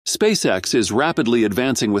SpaceX is rapidly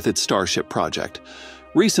advancing with its Starship project.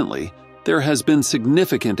 Recently, there has been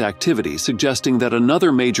significant activity suggesting that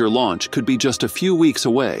another major launch could be just a few weeks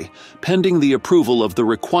away, pending the approval of the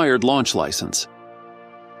required launch license.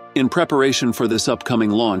 In preparation for this upcoming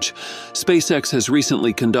launch, SpaceX has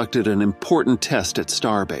recently conducted an important test at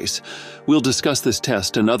Starbase. We'll discuss this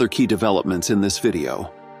test and other key developments in this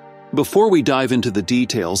video. Before we dive into the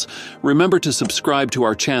details, remember to subscribe to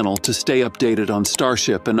our channel to stay updated on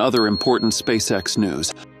Starship and other important SpaceX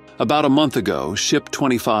news. About a month ago, Ship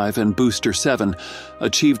 25 and Booster 7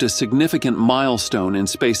 achieved a significant milestone in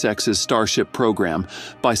SpaceX's Starship program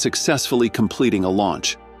by successfully completing a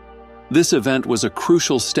launch. This event was a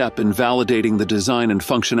crucial step in validating the design and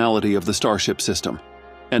functionality of the Starship system.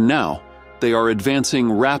 And now, they are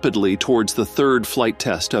advancing rapidly towards the third flight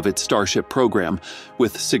test of its Starship program,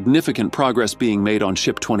 with significant progress being made on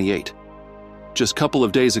Ship 28. Just a couple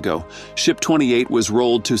of days ago, Ship 28 was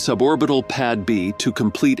rolled to Suborbital Pad B to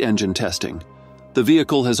complete engine testing. The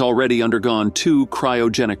vehicle has already undergone 2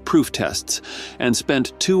 cryogenic proof tests and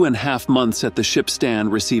spent 2.5 months at the ship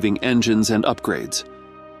stand receiving engines and upgrades.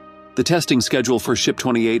 The testing schedule for Ship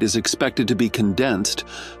 28 is expected to be condensed,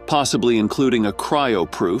 possibly including a cryo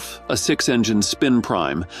proof, a 6-engine spin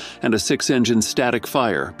prime, and a 6-engine static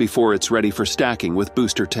fire before it's ready for stacking with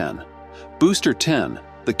Booster 10. Booster 10,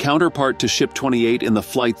 the counterpart to Ship 28 in the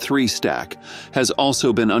Flight 3 stack, has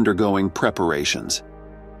also been undergoing preparations.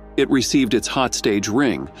 It received its hot stage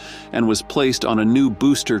ring and was placed on a new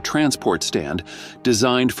booster transport stand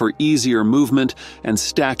designed for easier movement and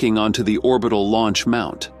stacking onto the orbital launch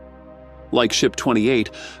mount. Like Ship 28,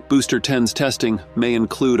 Booster 10's testing may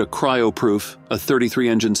include a cryo-proof, a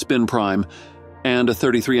 33-engine spin prime, and a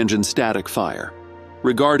 33-engine static fire.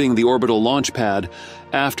 Regarding the orbital launch pad,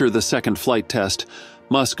 after the second flight test,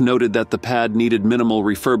 Musk noted that the pad needed minimal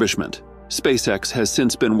refurbishment. SpaceX has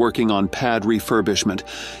since been working on pad refurbishment,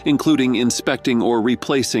 including inspecting or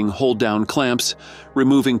replacing hold-down clamps,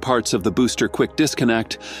 removing parts of the booster quick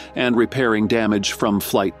disconnect, and repairing damage from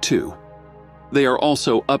Flight 2. They are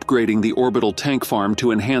also upgrading the orbital tank farm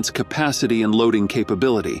to enhance capacity and loading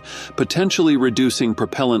capability, potentially reducing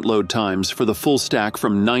propellant load times for the full stack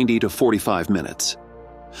from 90 to 45 minutes.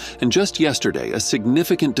 And just yesterday, a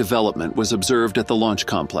significant development was observed at the launch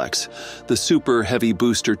complex. The Super Heavy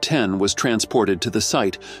Booster 10 was transported to the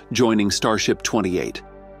site, joining Starship 28.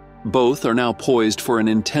 Both are now poised for an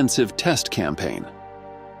intensive test campaign.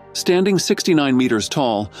 Standing 69 meters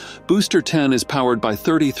tall, Booster 10 is powered by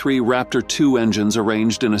 33 Raptor 2 engines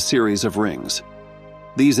arranged in a series of rings.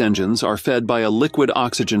 These engines are fed by a liquid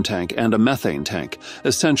oxygen tank and a methane tank,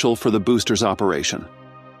 essential for the booster's operation.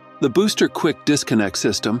 The booster quick disconnect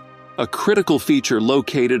system, a critical feature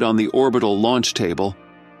located on the orbital launch table,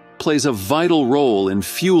 plays a vital role in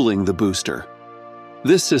fueling the booster.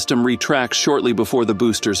 This system retracts shortly before the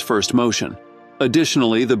booster's first motion.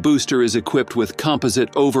 Additionally, the booster is equipped with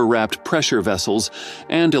composite overwrapped pressure vessels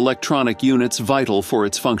and electronic units vital for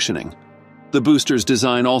its functioning. The booster's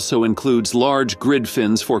design also includes large grid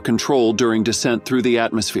fins for control during descent through the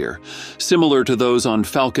atmosphere, similar to those on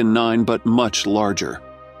Falcon 9 but much larger.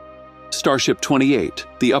 Starship 28,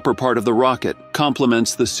 the upper part of the rocket,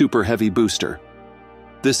 complements the Super Heavy booster.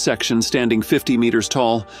 This section, standing 50 meters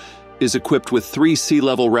tall, is equipped with 3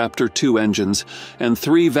 sea-level Raptor 2 engines and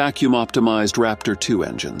 3 vacuum-optimized Raptor 2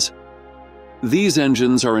 engines. These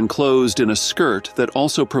engines are enclosed in a skirt that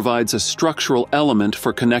also provides a structural element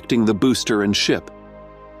for connecting the booster and ship.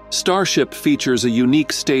 Starship features a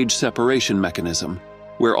unique stage separation mechanism,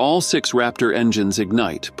 where all 6 Raptor engines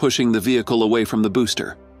ignite, pushing the vehicle away from the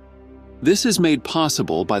booster. This is made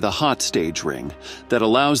possible by the hot stage ring that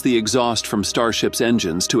allows the exhaust from Starship's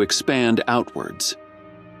engines to expand outwards.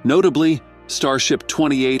 Notably, Starship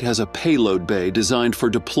 28 has a payload bay designed for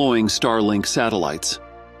deploying Starlink satellites.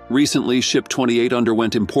 Recently, Ship 28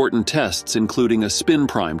 underwent important tests, including a spin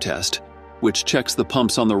prime test, which checks the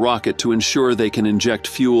pumps on the rocket to ensure they can inject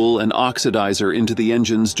fuel and oxidizer into the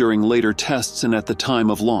engines during later tests and at the time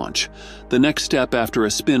of launch. The next step after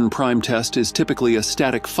a spin prime test is typically a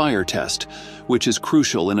static fire test, which is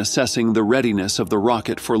crucial in assessing the readiness of the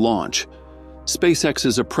rocket for launch.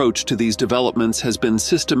 SpaceX's approach to these developments has been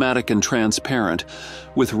systematic and transparent,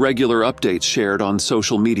 with regular updates shared on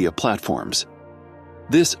social media platforms.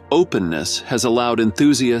 This openness has allowed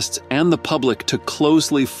enthusiasts and the public to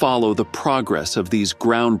closely follow the progress of these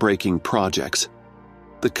groundbreaking projects.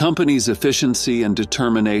 The company's efficiency and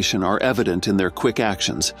determination are evident in their quick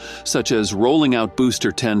actions, such as rolling out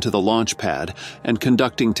Booster 10 to the launch pad and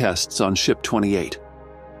conducting tests on Ship 28.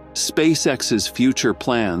 SpaceX's future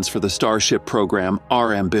plans for the Starship program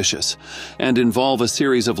are ambitious and involve a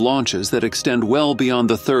series of launches that extend well beyond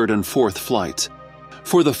the third and fourth flights.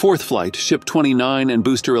 For the fourth flight, Ship 29 and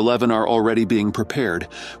Booster 11 are already being prepared,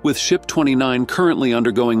 with Ship 29 currently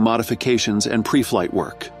undergoing modifications and pre-flight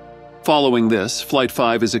work. Following this, Flight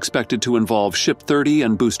 5 is expected to involve Ship 30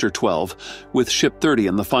 and Booster 12, with Ship 30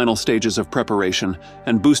 in the final stages of preparation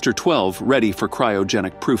and Booster 12 ready for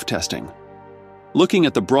cryogenic proof testing. Looking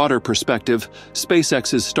at the broader perspective,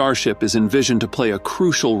 SpaceX's Starship is envisioned to play a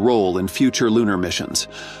crucial role in future lunar missions.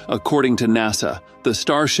 According to NASA, the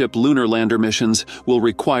Starship lunar lander missions will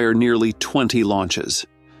require nearly 20 launches.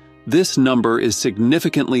 This number is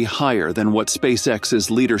significantly higher than what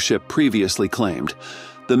SpaceX's leadership previously claimed.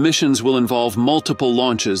 The missions will involve multiple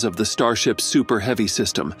launches of the Starship Super Heavy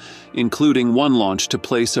system, including one launch to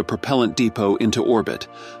place a propellant depot into orbit,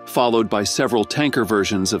 followed by several tanker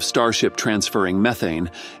versions of Starship transferring methane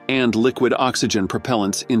and liquid oxygen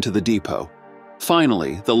propellants into the depot.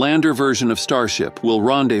 Finally, the lander version of Starship will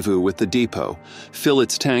rendezvous with the depot, fill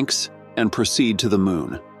its tanks, and proceed to the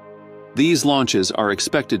moon. These launches are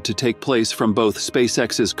expected to take place from both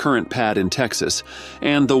SpaceX's current pad in Texas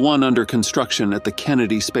and the one under construction at the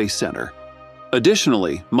Kennedy Space Center.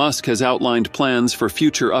 Additionally, Musk has outlined plans for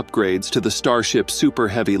future upgrades to the Starship Super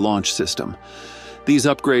Heavy launch system. These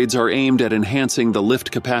upgrades are aimed at enhancing the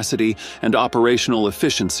lift capacity and operational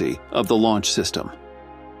efficiency of the launch system.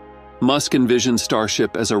 Musk envisions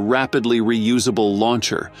Starship as a rapidly reusable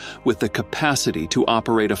launcher with the capacity to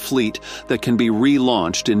operate a fleet that can be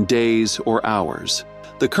relaunched in days or hours.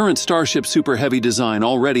 The current Starship Super Heavy design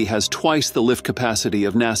already has twice the lift capacity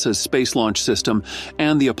of NASA's Space Launch System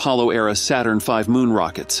and the Apollo-era Saturn V moon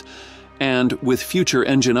rockets. And with future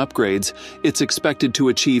engine upgrades, it's expected to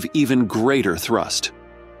achieve even greater thrust.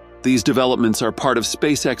 These developments are part of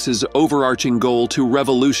SpaceX's overarching goal to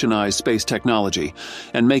revolutionize space technology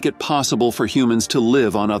and make it possible for humans to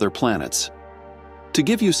live on other planets. To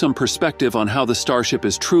give you some perspective on how the Starship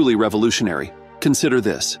is truly revolutionary, consider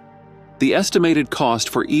this. The estimated cost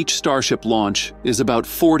for each Starship launch is about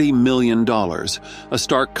 $40 million, a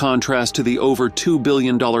stark contrast to the over $2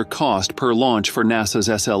 billion cost per launch for NASA's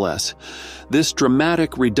SLS. This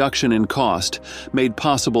dramatic reduction in cost, made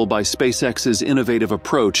possible by SpaceX's innovative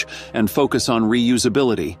approach and focus on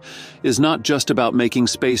reusability, is not just about making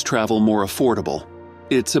space travel more affordable.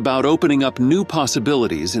 It's about opening up new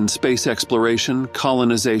possibilities in space exploration,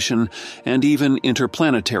 colonization, and even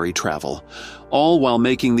interplanetary travel, all while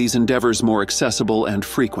making these endeavors more accessible and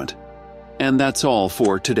frequent. And that's all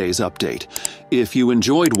for today's update. If you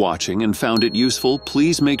enjoyed watching and found it useful,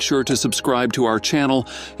 please make sure to subscribe to our channel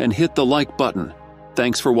and hit the like button.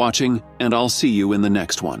 Thanks for watching, and I'll see you in the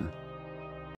next one.